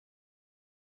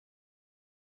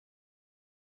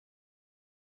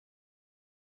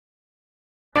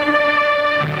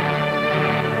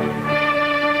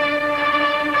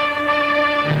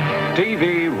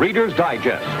TV Reader's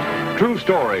Digest. True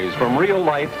stories from real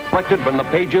life collected from the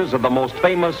pages of the most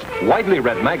famous, widely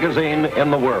read magazine in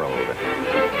the world.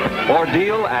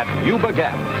 Ordeal at Yuba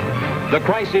Gap. The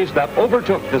crisis that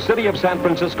overtook the city of San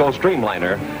Francisco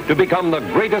streamliner to become the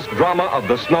greatest drama of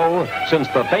the snow since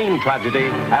the famed tragedy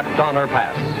at Donner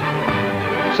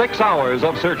Pass. 6 hours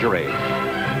of surgery.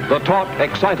 The taut,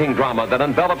 exciting drama that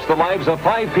envelops the lives of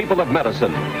 5 people of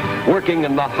medicine, working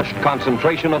in the hushed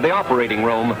concentration of the operating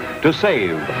room to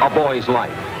save a boy's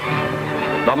life.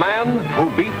 The man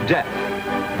who beat death.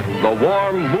 The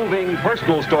warm, moving,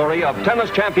 personal story of tennis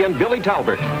champion Billy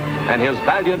Talbot and his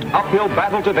valiant uphill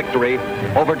battle to victory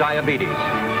over diabetes.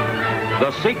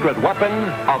 The secret weapon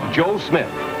of Joe Smith.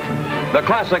 The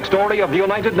classic story of the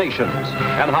United Nations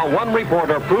and how one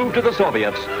reporter proved to the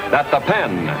Soviets that the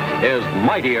pen is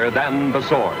mightier than the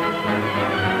sword.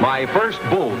 My First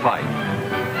Bullfight.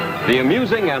 The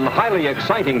amusing and highly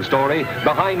exciting story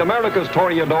behind America's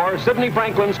Toreador, Sidney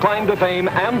Franklin's climb to fame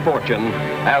and fortune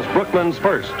as Brooklyn's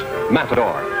first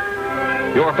matador.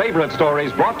 Your favorite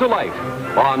stories brought to life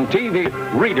on TV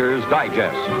Reader's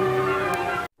Digest.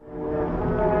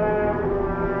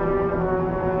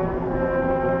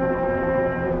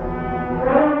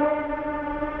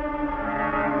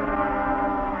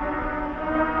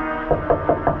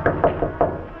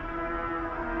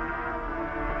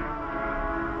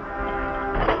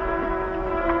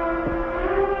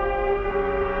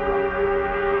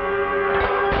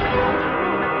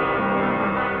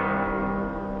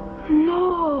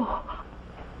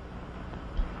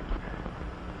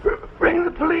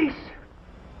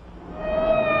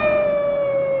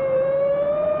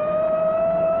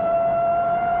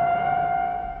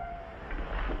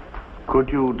 Could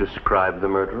you describe the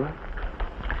murderer?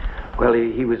 Well,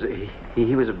 he was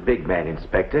a big man,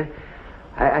 Inspector.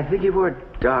 I think he wore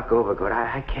a dark overcoat.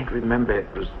 I can't remember.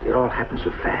 It all happened so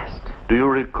fast. Do you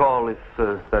recall if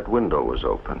that window was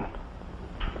open?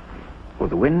 Oh,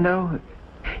 the window?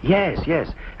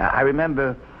 Yes. I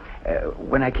remember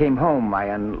when I came home, I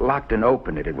unlocked and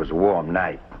opened it. It was a warm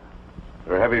night.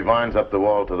 There are heavy vines up the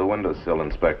wall to the windowsill,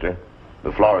 Inspector.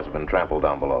 The flowers have been trampled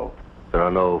down below. There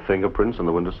are no fingerprints on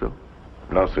the windowsill?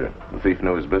 No, sir. The thief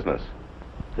knew his business.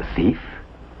 The thief?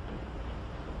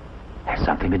 Has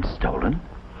something been stolen?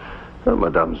 Well,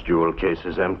 Madame's jewel case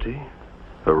is empty.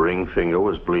 Her ring finger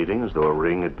was bleeding as though a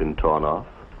ring had been torn off.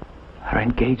 Her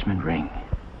engagement ring.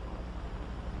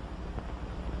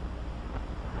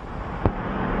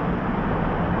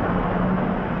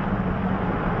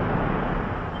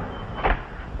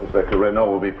 Inspector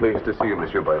Renaud will be pleased to see you,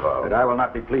 Monsieur Boyval. But I will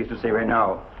not be pleased to see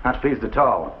Renaud. Not pleased at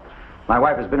all. My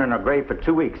wife has been in her grave for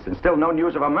 2 weeks and still no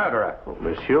news of a murderer. Well,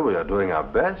 monsieur, we are doing our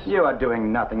best. You are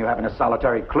doing nothing. You haven't a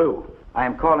solitary clue. I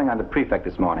am calling on the prefect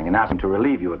this morning and asking him to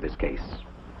relieve you of this case.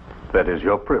 That is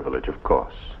your privilege, of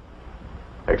course.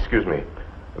 Excuse me.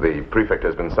 The prefect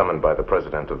has been summoned by the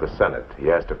President of the Senate.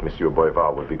 He asked if Monsieur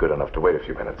Boyval would be good enough to wait a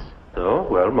few minutes. Oh,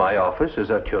 well, my office is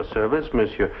at your service,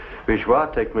 Monsieur.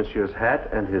 Vichois, take Monsieur's hat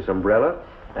and his umbrella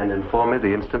and inform me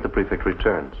the instant the prefect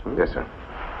returns. Yes, sir.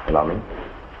 Allow me.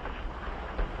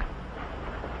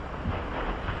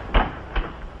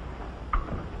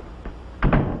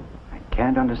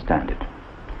 Can't understand it.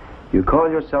 You call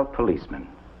yourself policemen.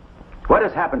 What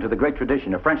has happened to the great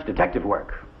tradition of French detective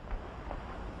work?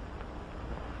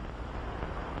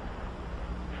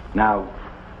 Now,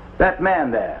 that man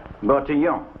there,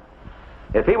 Bertillon,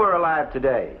 if he were alive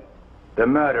today, the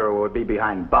murderer would be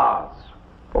behind bars.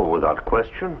 Oh, without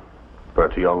question.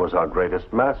 Bertillon was our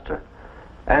greatest master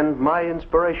and my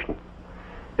inspiration.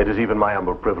 It is even my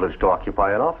humble privilege to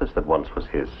occupy an office that once was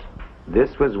his.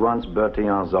 This was once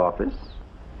Bertillon's office?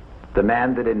 The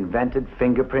man that invented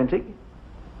fingerprinting?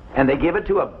 And they give it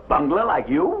to a bungler like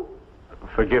you?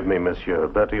 Forgive me, monsieur.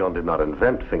 Bertillon did not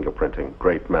invent fingerprinting,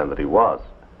 great man that he was.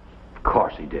 Of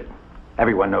course he did.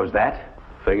 Everyone knows that.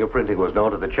 Fingerprinting was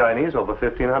known to the Chinese over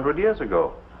 1,500 years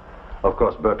ago. Of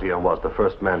course, Bertillon was the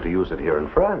first man to use it here in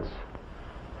France.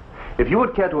 If you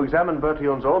would care to examine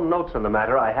Bertillon's own notes on the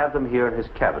matter, I have them here in his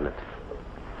cabinet.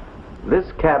 This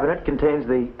cabinet contains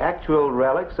the actual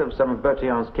relics of some of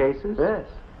Bertillon's cases? Yes.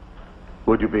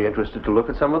 Would you be interested to look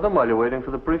at some of them while you're waiting for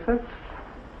the prefect?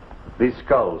 These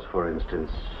skulls, for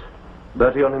instance.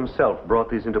 Bertillon himself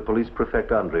brought these into Police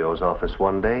Prefect Andriot's office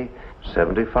one day,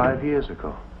 75 years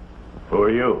ago. Who are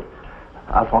you?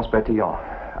 Alphonse Bertillon,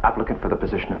 applicant for the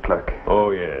position of clerk. Oh,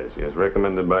 yes,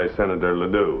 recommended by Senator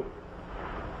Ledoux.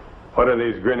 What are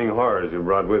these grinning horrors you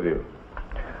brought with you?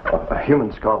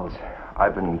 Human skulls.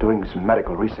 I've been doing some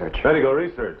medical research. Medical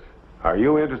research? Are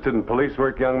you interested in police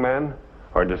work, young man?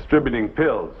 Or distributing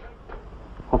pills?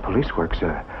 Oh, police work,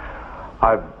 sir.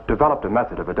 I've developed a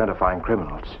method of identifying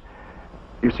criminals.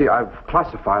 You see, I've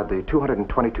classified the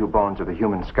 222 bones of the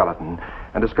human skeleton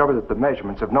and discovered that the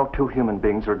measurements of no two human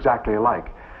beings are exactly alike.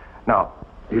 Now,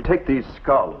 you take these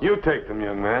skulls. You take them,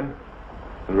 young man,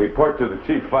 and report to the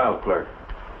chief file clerk.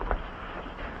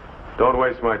 Don't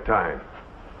waste my time.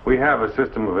 We have a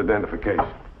system of identification.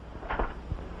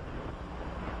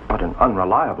 But an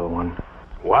unreliable one.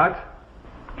 What?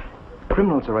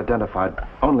 Criminals are identified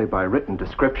only by written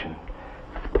description.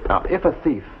 Now, if a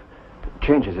thief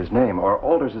changes his name or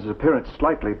alters his appearance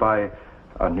slightly by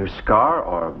a new scar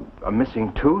or a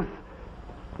missing tooth,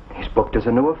 he's booked as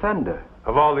a new offender.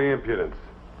 Of all the impudence.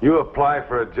 You apply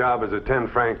for a job as a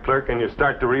 10-franc clerk and you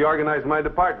start to reorganize my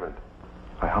department.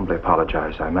 I humbly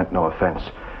apologize. I meant no offense.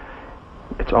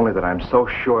 It's only that I'm so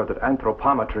sure that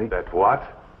anthropometry... That what?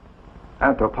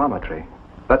 Anthropometry.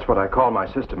 That's what I call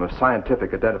my system of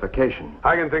scientific identification.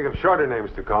 I can think of shorter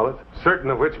names to call it, certain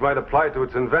of which might apply to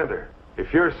its inventor.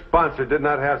 If your sponsor did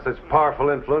not have such powerful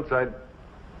influence,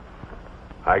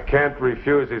 I can't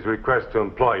refuse his request to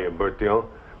employ you, Bertillon,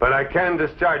 but I can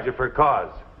discharge you for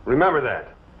cause. Remember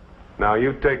that. Now,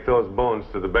 you take those bones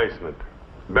to the basement,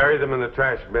 bury them in the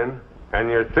trash bin, and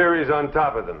your theories on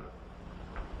top of them,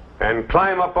 and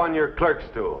climb up on your clerk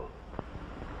stool.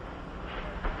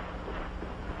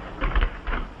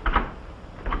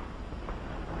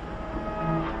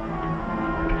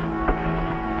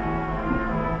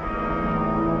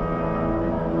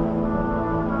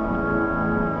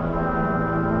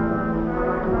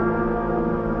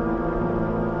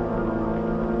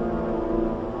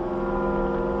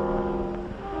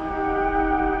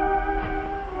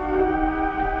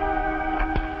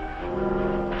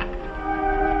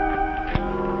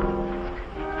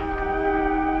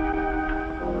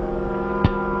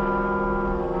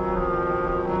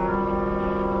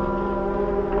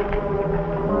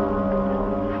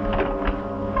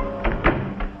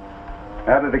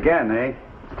 At it again, eh?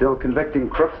 Still convicting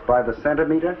crooks by the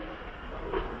centimeter?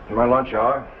 My lunch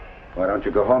hour. Why don't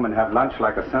you go home and have lunch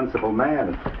like a sensible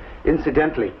man?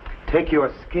 Incidentally, take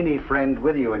your skinny friend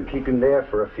with you and keep him there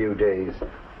for a few days.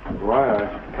 Why,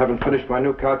 I haven't finished my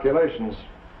new calculations.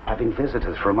 Having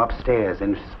visitors from upstairs,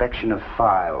 inspection of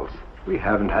files. We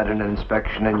haven't had an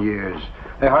inspection in years.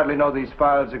 They hardly know these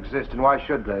files exist, and why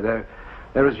should they?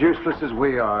 They're as useless as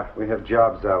we are. We have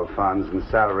jobs, Alphonse, and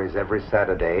salaries every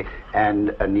Saturday,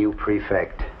 and a new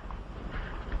prefect.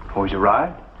 Oh, he's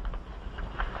arrived?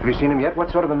 Have you seen him yet?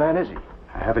 What sort of a man is he?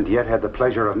 I haven't yet had the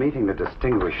pleasure of meeting the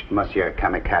distinguished Monsieur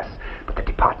Kamikaze, but the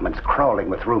department's crawling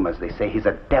with rumors. They say he's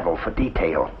a devil for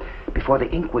detail. Before the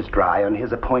ink was dry on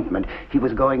his appointment, he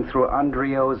was going through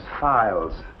Andreo's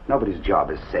files. Nobody's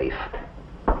job is safe.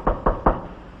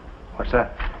 What's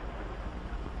that?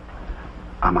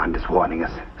 Armand is warning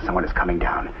us. Someone is coming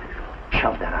down.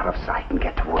 Shove that out of sight and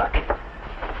get to work.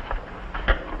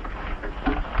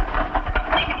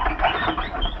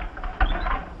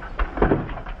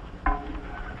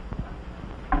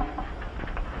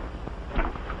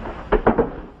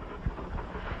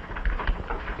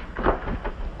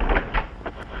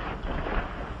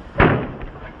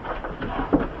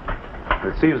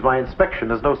 It seems my inspection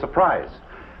is no surprise.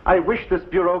 I wish this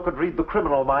bureau could read the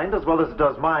criminal mind as well as it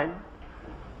does mine.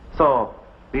 So,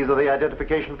 these are the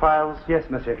identification files? Yes,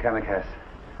 Monsieur Kamikaze.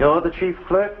 You're the chief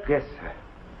clerk? Yes, sir.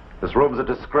 This room's a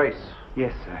disgrace.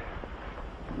 Yes, sir.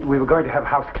 We were going to have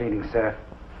house cleaning, sir.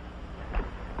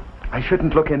 I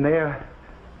shouldn't look in there.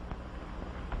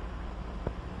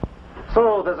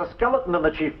 So, there's a skeleton in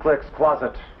the chief clerk's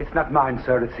closet. It's not mine,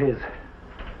 sir. It's his.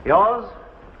 Yours?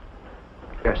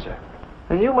 Yes, sir.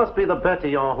 And you must be the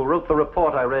Bertillon who wrote the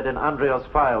report I read in Andreo's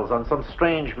files on some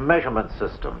strange measurement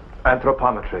system.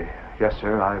 Anthropometry. Yes,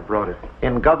 sir, I wrote it.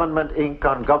 In government ink,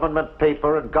 on government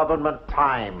paper, and government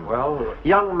time. Well...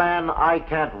 Young man, I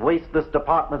can't waste this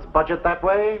department's budget that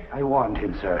way. I warned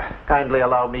him, sir. Kindly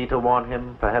allow me to warn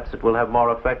him. Perhaps it will have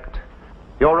more effect.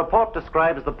 Your report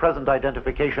describes the present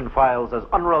identification files as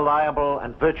unreliable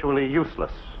and virtually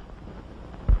useless.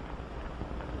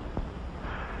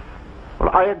 Well,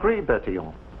 I agree,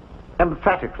 Bertillon,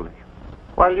 emphatically.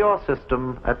 While your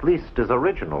system, at least, is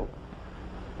original.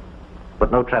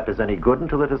 But no trap is any good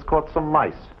until it has caught some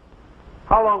mice.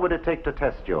 How long would it take to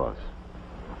test yours?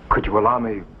 Could you allow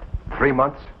me 3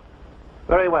 months?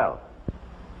 Very well.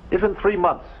 If in 3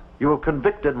 months you have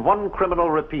convicted one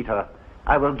criminal repeater,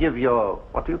 I will give your,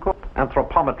 what do you call it?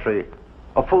 Anthropometry,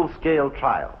 a full-scale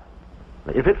trial.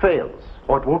 If it fails...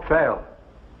 Oh, it won't fail.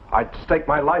 I'd stake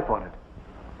my life on it.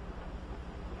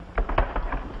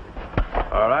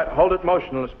 All right, hold it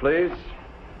motionless, please.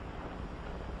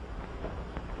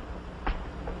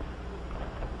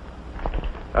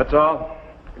 That's all.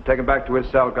 Take him back to his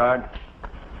cell, guard.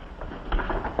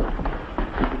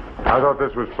 I thought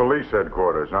this was police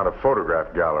headquarters, not a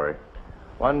photograph gallery.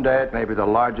 One day it may be the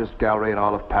largest gallery in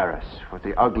all of Paris, with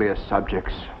the ugliest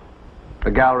subjects.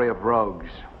 The gallery of rogues.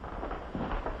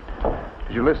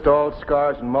 Did you list all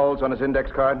scars and moles on his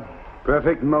index card?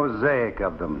 Perfect mosaic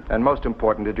of them. And most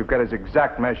important, did you get his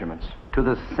exact measurements? To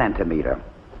the centimeter.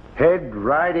 Head,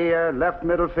 right ear, left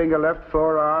middle finger, left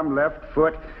forearm, left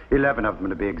foot. 11 of them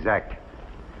to be exact.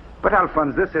 But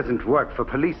Alphonse, this isn't work for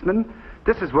policemen.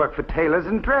 This is work for tailors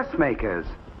and dressmakers.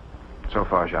 So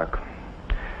far, Jacques.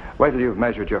 Wait till you've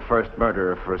measured your first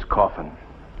murderer for his coffin.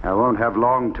 I won't have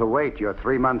long to wait. Your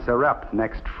 3 months are up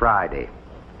next Friday.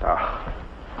 Ah.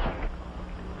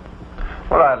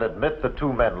 Well, I'll admit the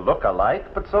two men look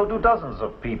alike, but so do dozens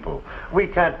of people. We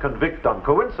can't convict on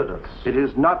coincidence. It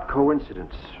is not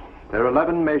coincidence. Their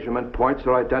 11 measurement points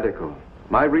are identical.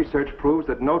 My research proves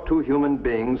that no two human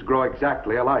beings grow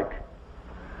exactly alike.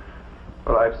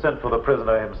 Well, I've sent for the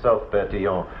prisoner himself,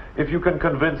 Bertillon. If you can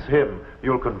convince him,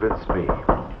 you'll convince me.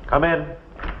 Come in.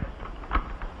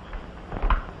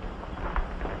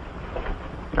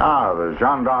 Ah, the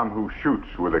gendarme who shoots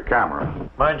with a camera.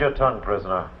 Mind your tongue,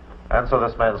 prisoner. Answer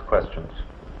this man's questions.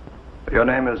 Your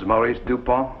name is Maurice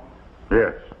Dupont?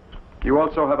 Yes. You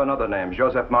also have another name,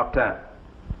 Joseph Martin.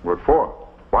 What for?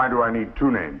 Why do I need two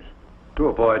names? To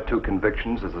avoid 2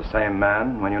 convictions as the same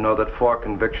man, when you know that 4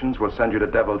 convictions will send you to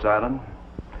Devil's Island.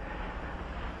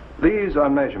 These are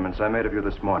measurements I made of you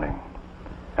this morning,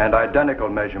 and identical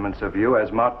measurements of you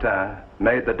as Martin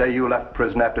made the day you left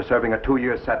prison after serving a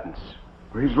 2-year sentence.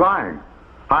 He's lying.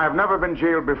 I have never been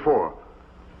jailed before.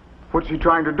 What's he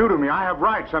trying to do to me? I have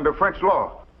rights under French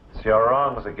law. It's your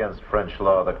wrongs against French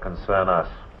law that concern us.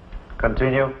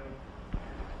 Continue.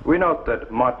 We note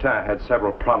that Martin had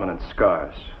several prominent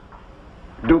scars.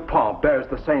 Dupont bears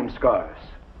the same scars.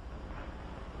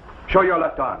 Show your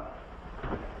left arm.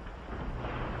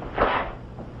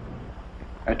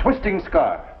 A twisting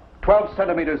scar, 12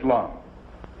 centimeters long.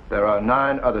 There are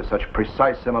 9 other such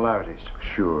precise similarities.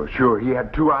 Sure. He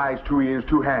had 2 eyes, 2 ears,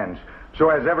 2 hands. So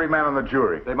has every man on the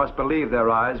jury. They must believe their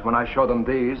eyes when I show them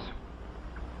these.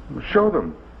 Show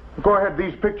them. Go ahead,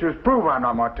 these pictures prove I'm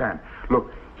not Martin.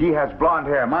 Look, he has blonde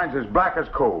hair. Mine's as black as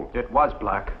coal. It was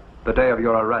black the day of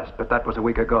your arrest, but that was a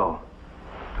week ago.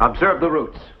 Observe the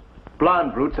roots.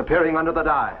 Blonde roots appearing under the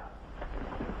dye.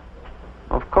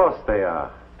 Of course they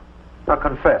are. Now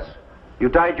confess. You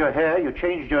dyed your hair, you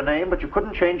changed your name, but you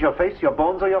couldn't change your face, your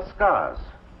bones, or your scars.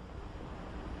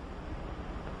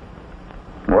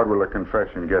 What will a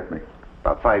confession get me?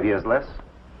 About 5 years less.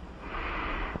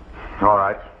 All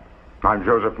right. I'm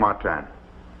Joseph Martin.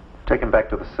 Take him back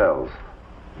to the cells.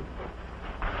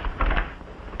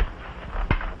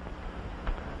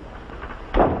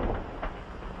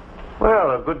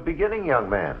 Well, a good beginning, young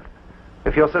man.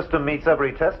 If your system meets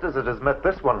every test as it has met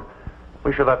this one,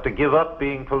 we shall have to give up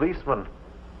being policemen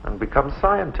and become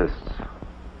scientists.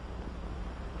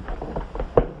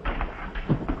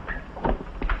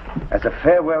 As a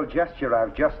farewell gesture,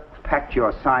 I've just packed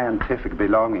your scientific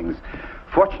belongings.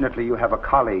 Fortunately, you have a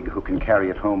colleague who can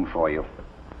carry it home for you.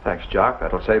 Thanks, Jock.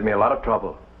 That'll save me a lot of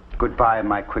trouble. Goodbye,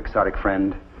 my quixotic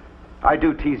friend. I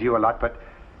do tease you a lot, but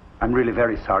I'm really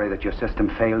very sorry that your system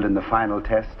failed in the final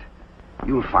test.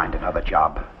 You'll find another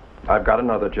job. I've got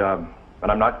another job,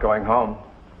 and I'm not going home.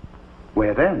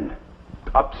 Where then?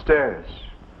 Upstairs,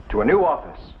 to a new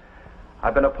office.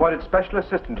 I've been appointed special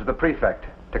assistant to the prefect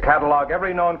to catalog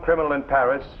every known criminal in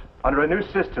Paris under a new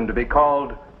system to be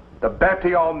called the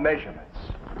Bertillon measurements.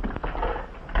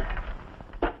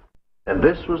 And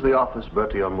this was the office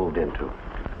Bertillon moved into.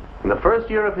 In the first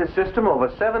year of his system,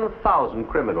 over 7,000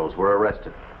 criminals were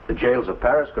arrested. The jails of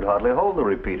Paris could hardly hold the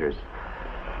repeaters.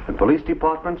 And police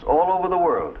departments all over the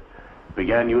world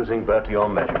began using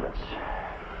Bertillon measurements.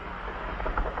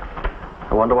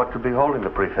 I wonder what could be holding the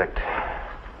prefect.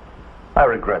 I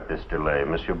regret this delay,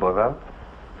 Monsieur Boival.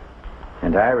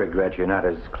 And I regret you're not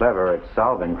as clever at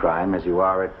solving crime as you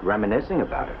are at reminiscing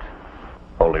about it.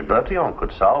 Only Bertillon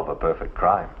could solve a perfect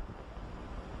crime.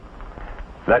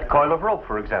 That coil of rope,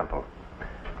 for example.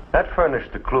 That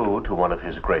furnished the clue to one of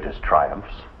his greatest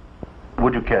triumphs.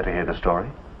 Would you care to hear the story?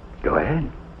 Go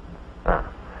ahead.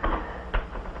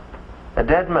 A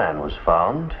dead man was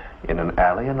found in an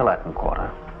alley in the Latin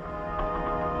Quarter.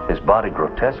 His body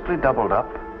grotesquely doubled up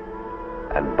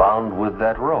and bound with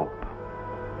that rope.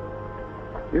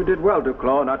 You did well,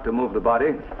 Duclos, not to move the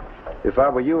body. If I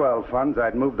were you, Alphonse,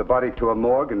 I'd move the body to a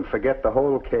morgue and forget the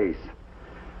whole case.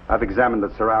 I've examined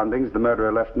the surroundings. The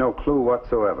murderer left no clue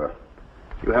whatsoever.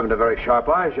 You haven't a very sharp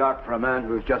eye, Jacques, for a man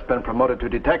who's just been promoted to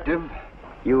detective.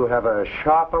 You have a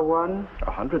sharper one?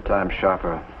 100 times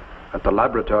sharper. At the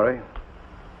laboratory.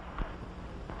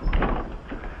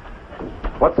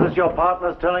 What's this your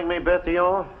partner's telling me,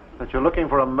 Bertillon? That you're looking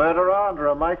for a murderer under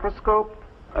a microscope?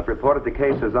 I've reported the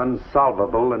case as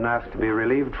unsolvable and asked to be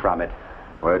relieved from it.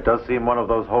 Well, it does seem one of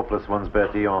those hopeless ones,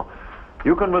 Bertillon.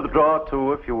 You can withdraw,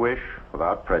 too, if you wish,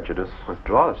 without prejudice.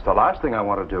 Withdraw? It's the last thing I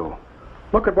want to do.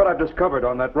 Look at what I've discovered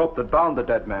on that rope that bound the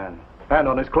dead man. And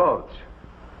on his clothes.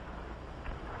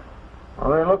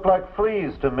 Well, they look like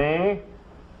fleas to me.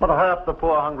 But half the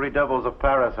poor hungry devils of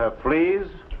Paris have fleas.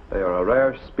 They are a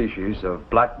rare species of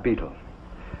black beetle.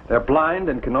 They're blind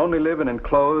and can only live in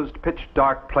enclosed,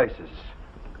 pitch-dark places.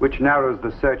 Which narrows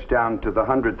the search down to the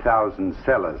 100,000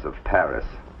 cellars of Paris.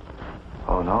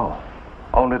 Oh, no.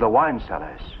 Only the wine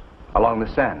cellars, along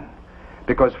the Seine.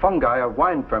 Because fungi of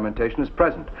wine fermentation is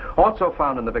present. Also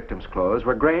found in the victim's clothes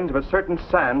were grains of a certain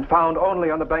sand found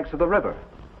only on the banks of the river.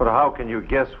 But how can you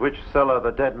guess which cellar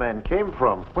the dead man came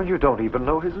from when you don't even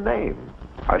know his name?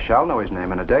 I shall know his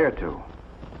name in a day or two.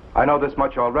 I know this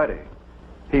much already.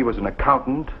 He was an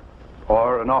accountant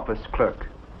or an office clerk.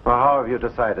 Well, how have you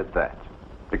decided that?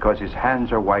 Because his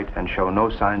hands are white and show no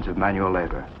signs of manual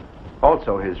labor.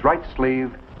 Also, his right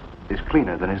sleeve is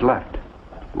cleaner than his left.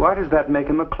 Why does that make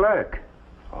him a clerk?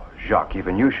 Oh, Jacques,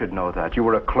 even you should know that. You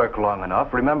were a clerk long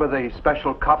enough. Remember the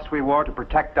special cuffs we wore to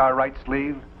protect our right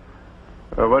sleeve?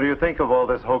 What do you think of all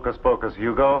this hocus-pocus,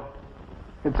 Hugo?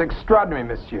 It's extraordinary,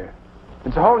 monsieur.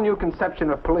 It's a whole new conception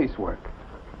of police work.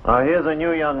 Here's a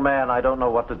new young man I don't know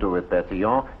what to do with,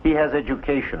 Bertillon. He has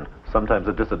education, sometimes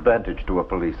a disadvantage to a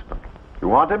policeman. You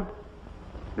want him?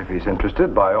 If he's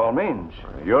interested, by all means.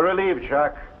 You're relieved,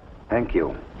 Jacques. Thank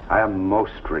you. I am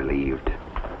most relieved.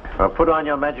 Put on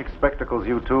your magic spectacles,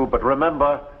 you two, but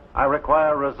remember, I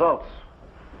require results.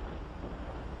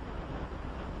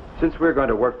 Since we're going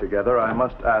to work together, I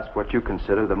must ask what you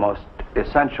consider the most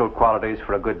essential qualities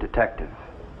for a good detective.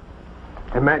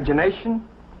 Imagination?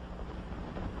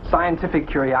 Scientific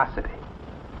curiosity?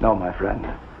 No, my friend.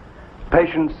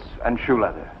 Patience and shoe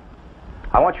leather.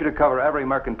 I want you to cover every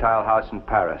mercantile house in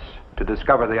Paris to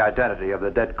discover the identity of the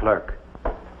dead clerk.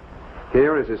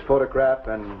 Here is his photograph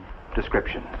and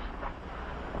description.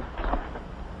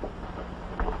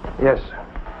 Yes.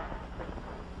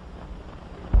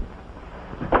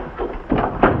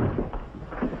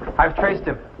 I've traced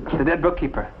him, the dead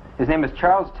bookkeeper. His name is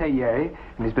Charles Taillier,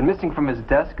 and he's been missing from his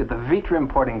desk at the Vitre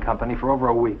Importing Company for over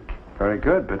a week. Very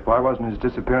good, but why wasn't his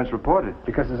disappearance reported?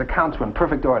 Because his accounts were in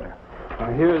perfect order.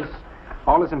 Here's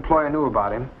all his employer knew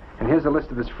about him, and here's a list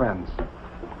of his friends.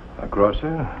 A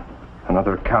grocer,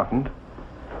 another accountant,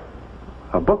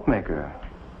 a bookmaker,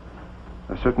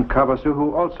 a certain Cabassou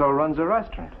who also runs a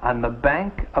restaurant. On the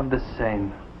bank of the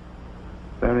Seine.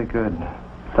 Very good.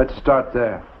 Let's start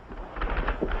there.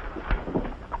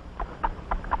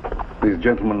 These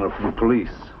gentlemen are from the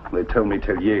police. They tell me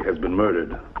Tellier has been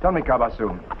murdered. Tell me,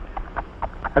 Cabassou,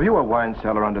 have you a wine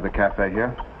cellar under the cafe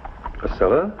here? A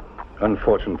cellar?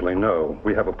 Unfortunately, no.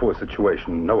 We have a poor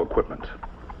situation, no equipment.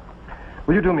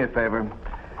 Will you do me a favor?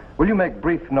 Will you make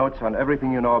brief notes on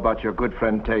everything you know about your good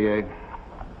friend Taillier?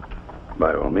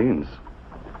 By all means.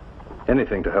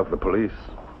 Anything to help the police.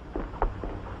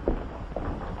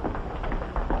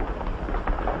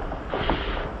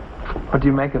 What do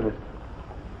you make of it?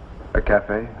 A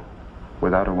cafe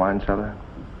without a wine cellar?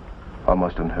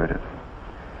 Almost unheard of.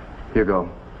 Hugo,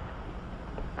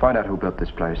 find out who built this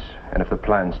place and if the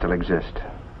plans still exist.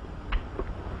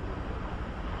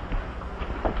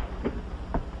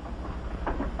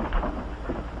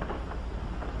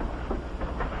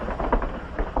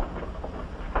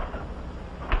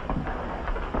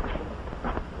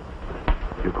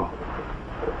 Hugo,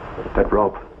 that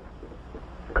rope.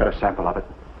 Got a sample of it.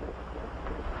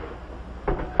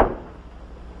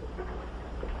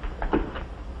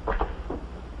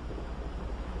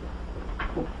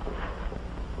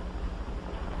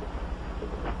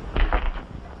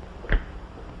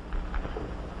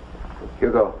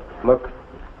 Hugo, look.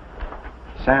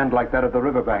 Sand like that of the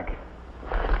riverbank.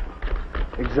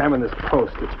 Examine this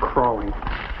post. It's crawling.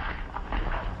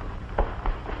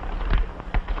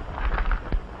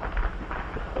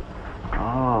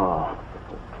 Oh.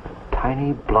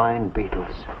 Tiny blind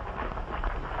beetles.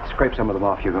 Scrape some of them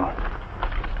off, Hugo.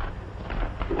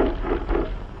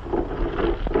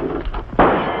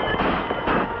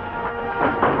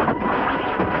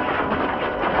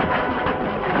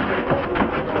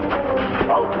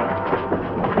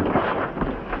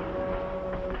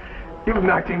 You've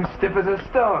knocked him stiff as a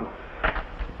stone.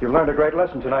 You've learned a great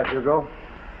lesson tonight, Hugo.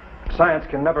 Science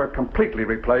can never completely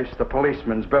replace the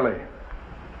policeman's billy.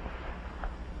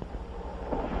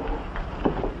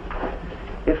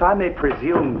 If I may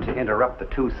presume to interrupt the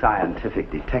two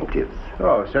scientific detectives.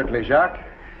 Oh, certainly, Jacques.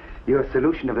 Your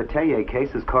solution of the Tellier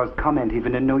case has caused comment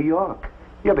even in New York.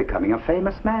 You're becoming a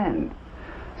famous man.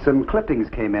 Some clippings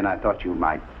came in I thought you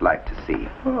might like to see.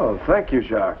 Oh, thank you,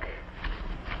 Jacques.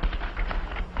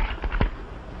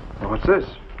 What's this?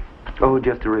 Oh,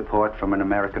 just a report from an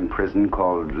American prison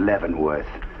called Leavenworth.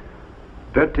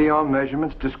 Bertillon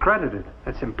measurements discredited.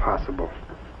 That's impossible.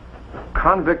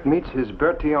 Convict meets his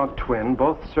Bertillon twin,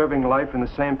 both serving life in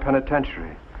the same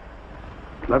penitentiary.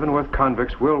 Leavenworth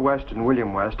convicts Will West and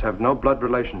William West have no blood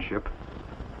relationship,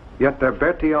 yet their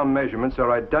Bertillon measurements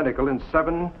are identical in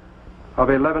 7 of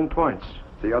 11 points.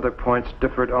 The other points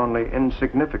differed only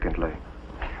insignificantly.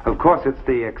 Of course, it's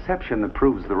the exception that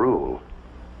proves the rule.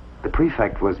 The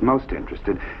prefect was most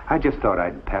interested. I just thought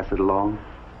I'd pass it along.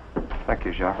 Thank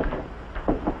you, Jacques.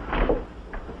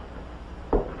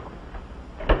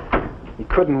 He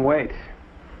couldn't wait.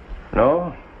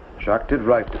 No, Jacques did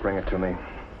right to bring it to me.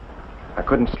 I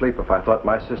couldn't sleep if I thought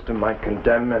my system might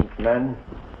condemn men.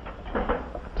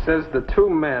 It says the two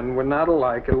men were not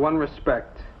alike in one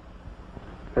respect.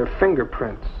 Their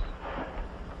fingerprints.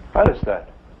 How is that?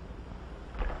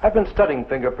 I've been studying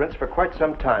fingerprints for quite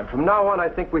some time. From now on, I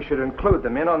think we should include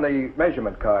them in on the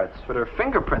measurement cards. But her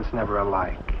fingerprints never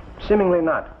alike. Seemingly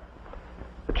not.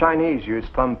 The Chinese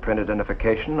used thumbprint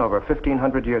identification over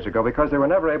 1,500 years ago because they were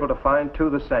never able to find two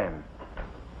the same.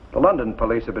 The London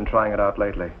police have been trying it out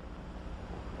lately.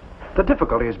 The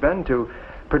difficulty has been to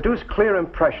produce clear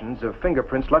impressions of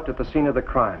fingerprints left at the scene of the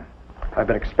crime. I've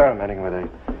been experimenting with a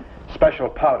special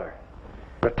powder.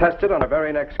 We're tested on a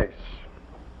very next case.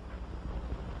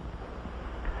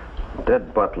 The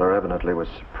dead butler evidently was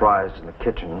surprised in the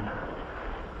kitchen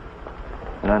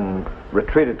and then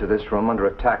retreated to this room under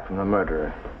attack from the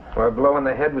murderer. Or a blow in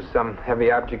the head with some heavy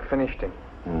object finished him.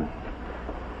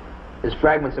 There's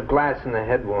fragments of glass in the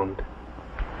head wound.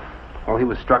 Oh, he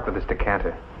was struck with this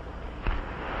decanter.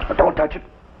 Don't touch it.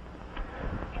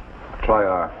 Try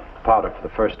our powder for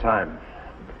the first time.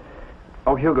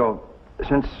 Oh, Hugo,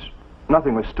 since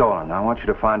nothing was stolen, I want you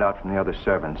to find out from the other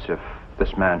servants if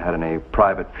this man had any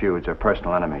private feuds or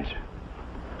personal enemies.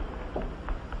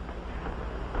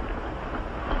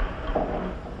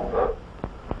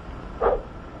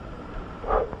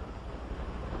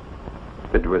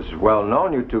 It was well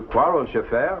known you two quarreled,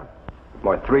 chauffeur.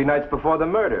 More 3 nights before the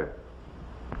murder.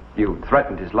 You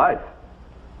threatened his life.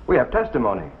 We have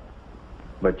testimony.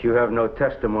 But you have no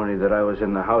testimony that I was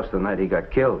in the house the night he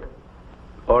got killed.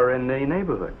 Or in the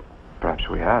neighborhood. Perhaps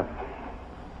we have.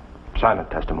 Silent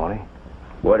testimony.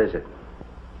 What is it?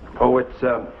 Oh,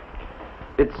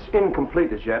 it's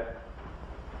incomplete as yet.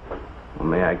 Well,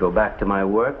 may I go back to my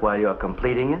work while you're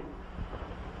completing it?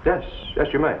 Yes,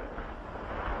 you may.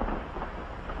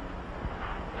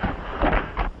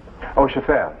 Oh,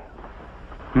 chauffeur.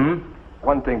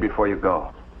 One thing before you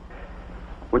go.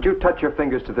 Would you touch your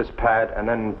fingers to this pad and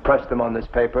then press them on this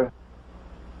paper?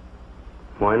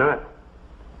 Why not?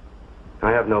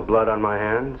 I have no blood on my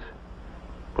hands.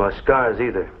 Or scars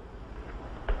either.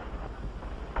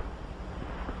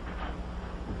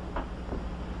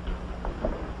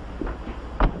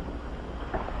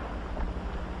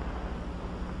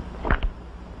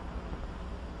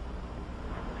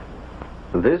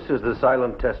 This is the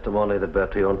silent testimony that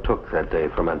Bertillon took that day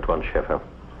from Antoine Scheffer.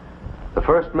 The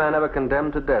first man ever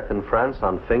condemned to death in France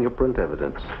on fingerprint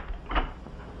evidence.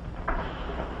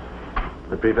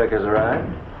 The prefect has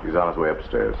arrived? He's on his way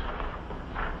upstairs.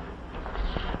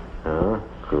 Ah,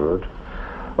 good.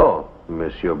 Oh,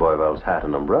 Monsieur Boival's hat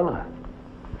and umbrella.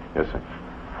 Yes, sir.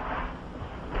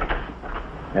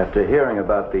 After hearing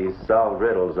about these solved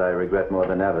riddles, I regret more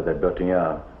than ever that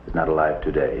Bertillon is not alive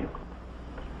today.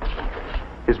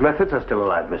 His methods are still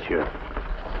alive, monsieur.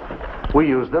 We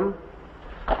use them.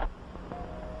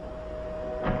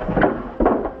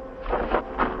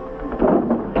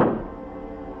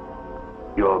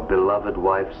 Your beloved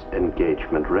wife's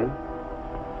engagement ring.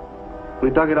 We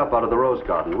dug it up out of the rose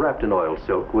garden, wrapped in oil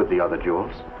silk with the other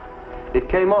jewels. It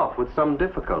came off with some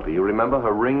difficulty. You remember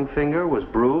her ring finger was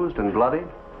bruised and bloody?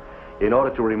 In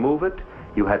order to remove it,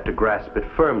 you had to grasp it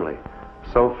firmly.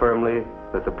 So firmly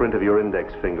that the print of your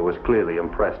index finger was clearly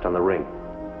impressed on the ring.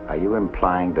 Are you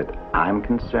implying that I'm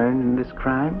concerned in this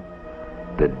crime?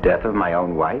 The death of my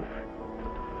own wife?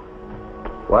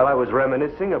 While I was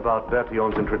reminiscing about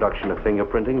Bertillon's introduction of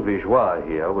fingerprinting, Vigeois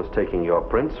here was taking your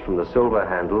prints from the silver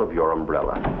handle of your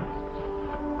umbrella.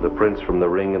 The prints from the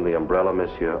ring and the umbrella,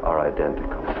 monsieur, are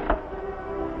identical.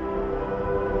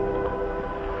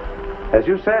 As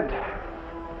you said,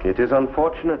 it is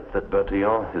unfortunate that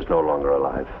Bertillon is no longer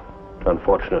alive.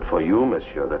 Unfortunate for you,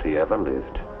 monsieur, that he ever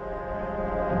lived.